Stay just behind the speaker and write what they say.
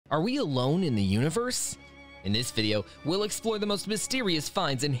Are we alone in the universe? In this video, we'll explore the most mysterious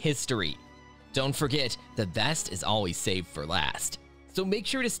finds in history. Don't forget, the best is always saved for last, so make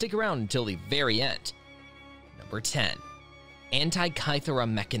sure to stick around until the very end. Number 10. Antikythera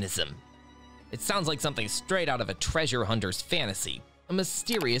mechanism. It sounds like something straight out of a treasure hunter's fantasy. A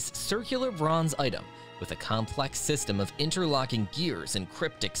mysterious circular bronze item with a complex system of interlocking gears and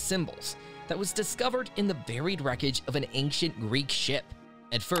cryptic symbols that was discovered in the buried wreckage of an ancient Greek ship.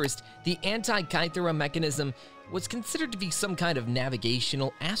 At first, the Antikythera mechanism was considered to be some kind of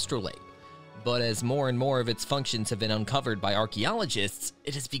navigational astrolabe, but as more and more of its functions have been uncovered by archaeologists,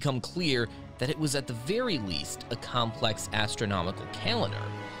 it has become clear that it was at the very least a complex astronomical calendar.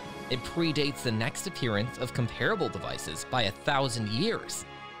 It predates the next appearance of comparable devices by 1,000 years,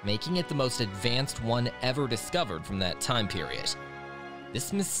 making it the most advanced one ever discovered from that time period.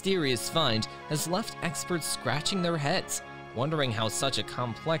 This mysterious find has left experts scratching their heads, wondering how such a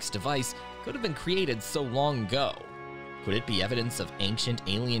complex device could have been created so long ago. Could it be evidence of ancient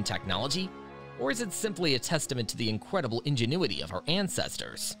alien technology? Or is it simply a testament to the incredible ingenuity of our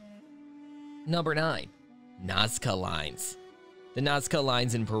ancestors? Number 9. Nazca Lines. The Nazca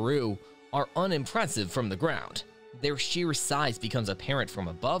Lines in Peru are unimpressive from the ground. Their sheer size becomes apparent from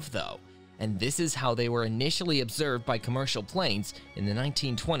above, though, and this is how they were initially observed by commercial planes in the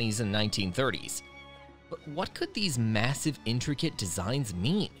 1920s and 1930s. But what could these massive, intricate designs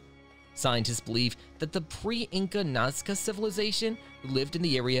mean? Scientists believe that the pre-Inca Nazca civilization, who lived in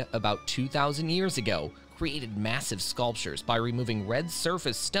the area about 2,000 years ago, created massive sculptures by removing red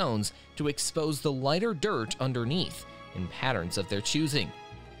surface stones to expose the lighter dirt underneath in patterns of their choosing.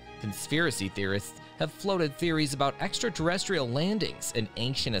 Conspiracy theorists have floated theories about extraterrestrial landings and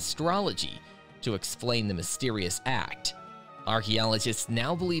ancient astrology to explain the mysterious act. Archaeologists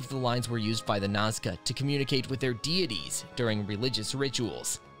now believe the lines were used by the Nazca to communicate with their deities during religious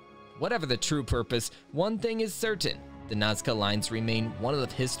rituals. Whatever the true purpose, one thing is certain: the Nazca Lines remain one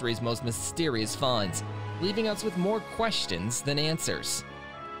of history's most mysterious finds, leaving us with more questions than answers.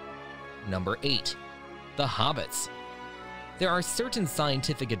 Number 8. The Hobbits. There are certain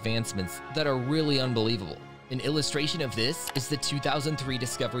scientific advancements that are really unbelievable. An illustration of this is the 2003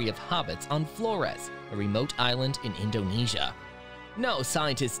 discovery of Hobbits on Flores, a remote island in Indonesia. No,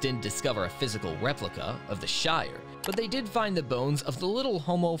 scientists didn't discover a physical replica of the Shire, but they did find the bones of the little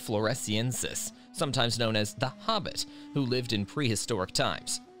Homo floresiensis, sometimes known as the Hobbit, who lived in prehistoric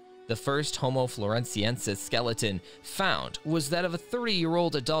times. The first Homo floresiensis skeleton found was that of a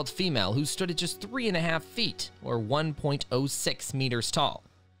 30-year-old adult female who stood at just 3.5 feet, or 1.06 meters tall.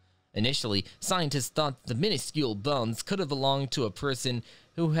 Initially, scientists thought the minuscule bones could have belonged to a person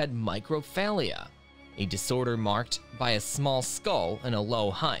who had microphalia, a disorder marked by a small skull and a low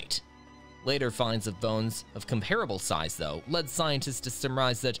height. Later finds of bones of comparable size, though, led scientists to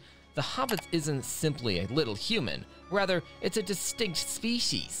surmise that the Hobbit isn't simply a little human, rather, it's a distinct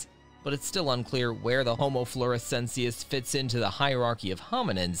species. But it's still unclear where the Homo floresiensis fits into the hierarchy of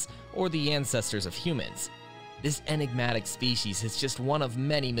hominins or the ancestors of humans. This enigmatic species is just one of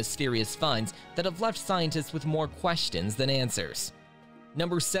many mysterious finds that have left scientists with more questions than answers.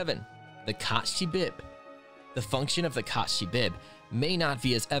 Number 7. The Khatt Shebib. The function of the Khatt Shebib may not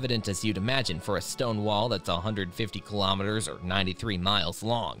be as evident as you'd imagine for a stone wall that's 150 kilometers or 93 miles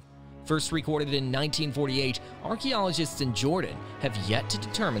long. First recorded in 1948, archaeologists in Jordan have yet to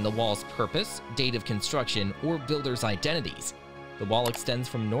determine the wall's purpose, date of construction, or builders' identities. The wall extends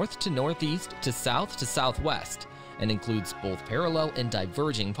from north to northeast to southwest and includes both parallel and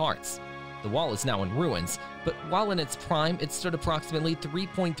diverging parts. The wall is now in ruins, but while in its prime, it stood approximately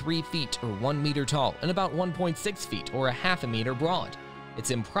 3.3 feet or 1 meter tall and about 1.6 feet or a half a meter broad. It's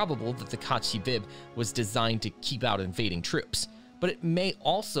improbable that the Khatt Shebib was designed to keep out invading troops, but it may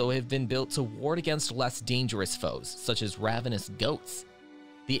also have been built to ward against less dangerous foes, such as ravenous goats.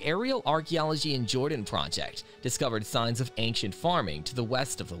 The Aerial Archaeology in Jordan project discovered signs of ancient farming to the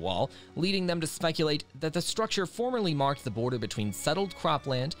west of the wall, leading them to speculate that the structure formerly marked the border between settled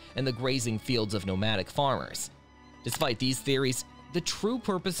cropland and the grazing fields of nomadic farmers. Despite these theories, the true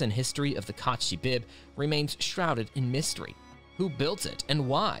purpose and history of the Khatt Shebib remains shrouded in mystery. Who built it and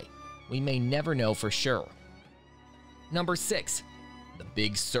why? We may never know for sure. Number 6. The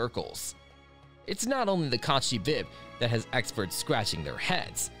Big Circles. It's not only the Khatt Shebib that has experts scratching their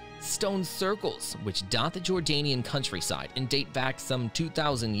heads. Stone circles, which dot the Jordanian countryside and date back some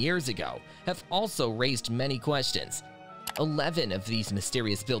 2,000 years ago, have also raised many questions. 11 of these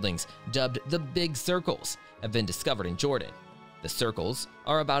mysterious buildings, dubbed the Big Circles, have been discovered in Jordan. The circles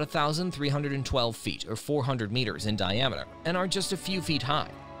are about 1,312 feet or 400 meters in diameter and are just a few feet high.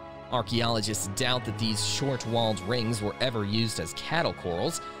 Archaeologists doubt that these short-walled rings were ever used as cattle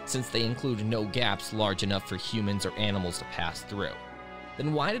corrals, since they include no gaps large enough for humans or animals to pass through.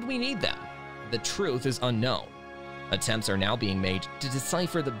 Then why did we need them? The truth is unknown. Attempts are now being made to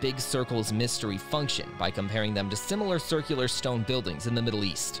decipher the big circle's mystery function by comparing them to similar circular stone buildings in the Middle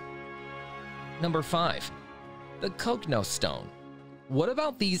East. Number 5. The Cochno Stone. What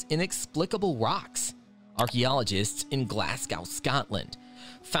about these inexplicable rocks? Archaeologists in Glasgow, Scotland,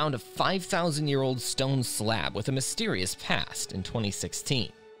 found a 5,000-year-old stone slab with a mysterious past in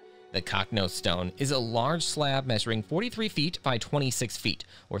 2016. The Cochno Stone is a large slab measuring 43 feet by 26 feet,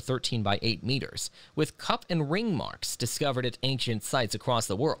 or 13 by 8 meters, with cup and ring marks discovered at ancient sites across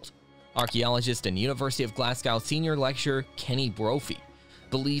the world. Archaeologist and University of Glasgow senior lecturer Kenny Brophy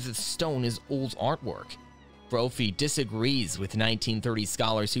believes the stone is old artwork. Brophy disagrees with 1930s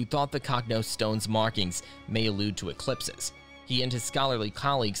scholars who thought the Cochno Stone's markings may allude to eclipses. He and his scholarly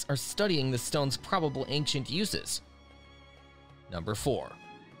colleagues are studying the stone's probable ancient uses. Number 4.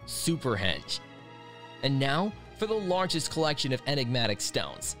 Super Henge. And now, for the largest collection of enigmatic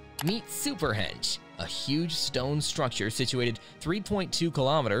stones, meet Super Henge, a huge stone structure situated 3.2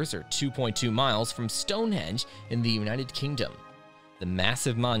 kilometers or 2.2 miles from Stonehenge in the United Kingdom. The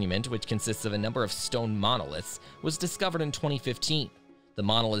massive monument, which consists of a number of stone monoliths, was discovered in 2015. The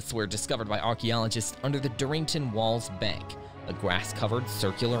monoliths were discovered by archaeologists under the Durrington Walls Bank, a grass-covered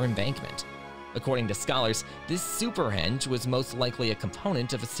circular embankment. According to scholars, this Super Henge was most likely a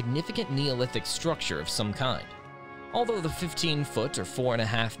component of a significant Neolithic structure of some kind. Although the 15-foot or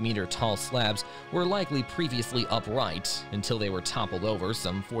 4.5-meter tall slabs were likely previously upright until they were toppled over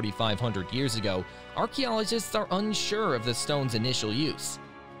some 4,500 years ago, archaeologists are unsure of the stone's initial use.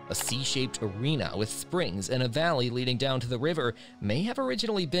 A C-shaped arena with springs and a valley leading down to the river may have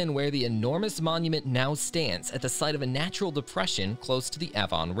originally been where the enormous monument now stands at the site of a natural depression close to the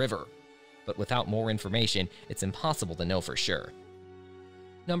Avon River. But without more information, it's impossible to know for sure.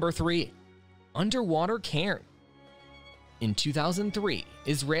 Number 3. Underwater Cairn. In 2003,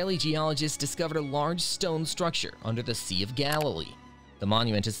 Israeli geologists discovered a large stone structure under the Sea of Galilee. The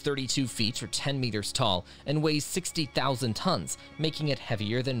monument is 32 feet or 10 meters tall and weighs 60,000 tons, making it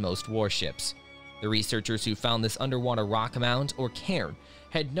heavier than most warships. The researchers who found this underwater rock mound, or cairn,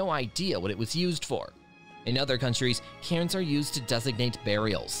 had no idea what it was used for. In other countries, cairns are used to designate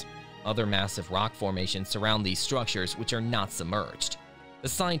burials. Other massive rock formations surround these structures, which are not submerged. The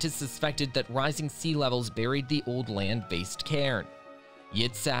scientists suspected that rising sea levels buried the old land-based cairn.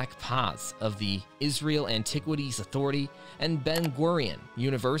 Yitzhak Paz of the Israel Antiquities Authority and Ben-Gurion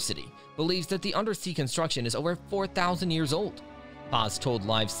University believes that the undersea construction is over 4,000 years old. Paz told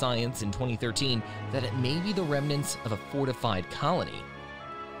Live Science in 2013 that it may be the remnants of a fortified colony.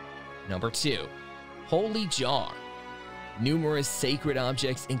 Number 2. Holey Jar. Numerous sacred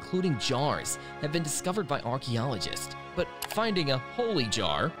objects, including jars, have been discovered by archaeologists, but finding a holy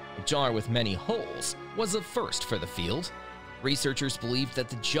jar, a jar with many holes, was a first for the field. Researchers believed that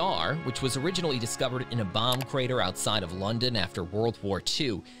the jar, which was originally discovered in a bomb crater outside of London after World War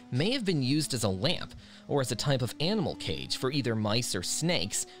II, may have been used as a lamp or as a type of animal cage for either mice or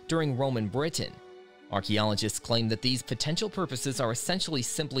snakes during Roman Britain. Archaeologists claim that these potential purposes are essentially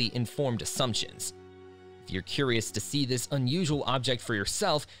simply informed assumptions. If you're curious to see this unusual object for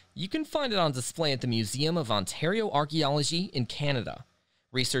yourself, you can find it on display at the Museum of Ontario Archaeology in Canada.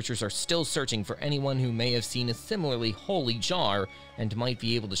 Researchers are still searching for anyone who may have seen a similarly holy jar and might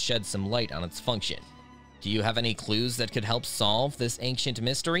be able to shed some light on its function. Do you have any clues that could help solve this ancient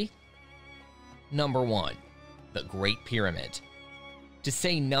mystery? Number 1. The Great Pyramid. To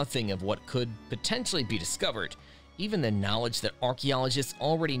say nothing of what could potentially be discovered, even the knowledge that archaeologists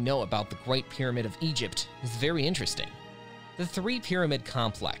already know about the Great Pyramid of Egypt is very interesting. The three-pyramid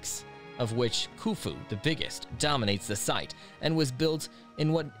complex, of which Khufu, the biggest, dominates the site and was built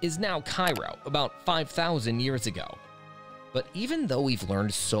in what is now Cairo about 5,000 years ago. But even though we've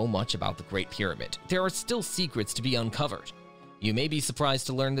learned so much about the Great Pyramid, there are still secrets to be uncovered. You may be surprised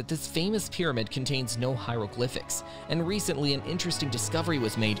to learn that this famous pyramid contains no hieroglyphics, and recently an interesting discovery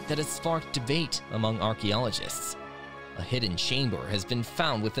was made that has sparked debate among archaeologists. A hidden chamber has been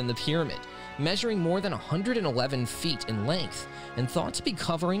found within the pyramid, measuring more than 111 feet in length and thought to be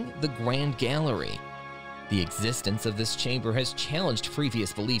covering the Grand Gallery. The existence of this chamber has challenged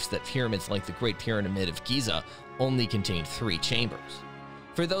previous beliefs that pyramids like the Great Pyramid of Giza only contained 3 chambers.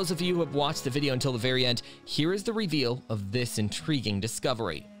 For those of you who have watched the video until the very end, here is the reveal of this intriguing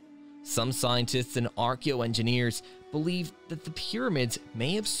discovery. Some scientists and archaeoengineers believe that the pyramids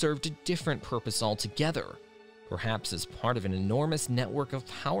may have served a different purpose altogether, perhaps as part of an enormous network of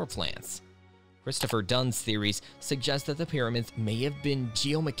power plants. Christopher Dunn's theories suggest that the pyramids may have been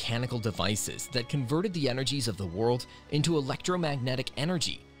geomechanical devices that converted the energies of the world into electromagnetic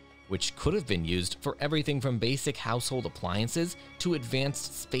energy, which could have been used for everything from basic household appliances to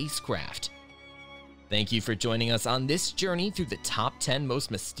advanced spacecraft. Thank you for joining us on this journey through the top 10 most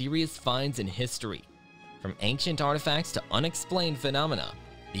mysterious finds in history. From ancient artifacts to unexplained phenomena,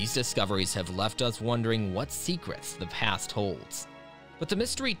 these discoveries have left us wondering what secrets the past holds. But the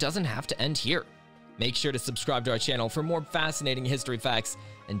mystery doesn't have to end here. Make sure to subscribe to our channel for more fascinating history facts,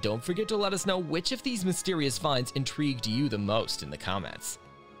 and don't forget to let us know which of these mysterious finds intrigued you the most in the comments.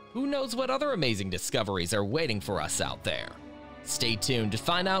 Who knows what other amazing discoveries are waiting for us out there? Stay tuned to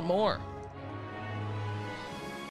find out more.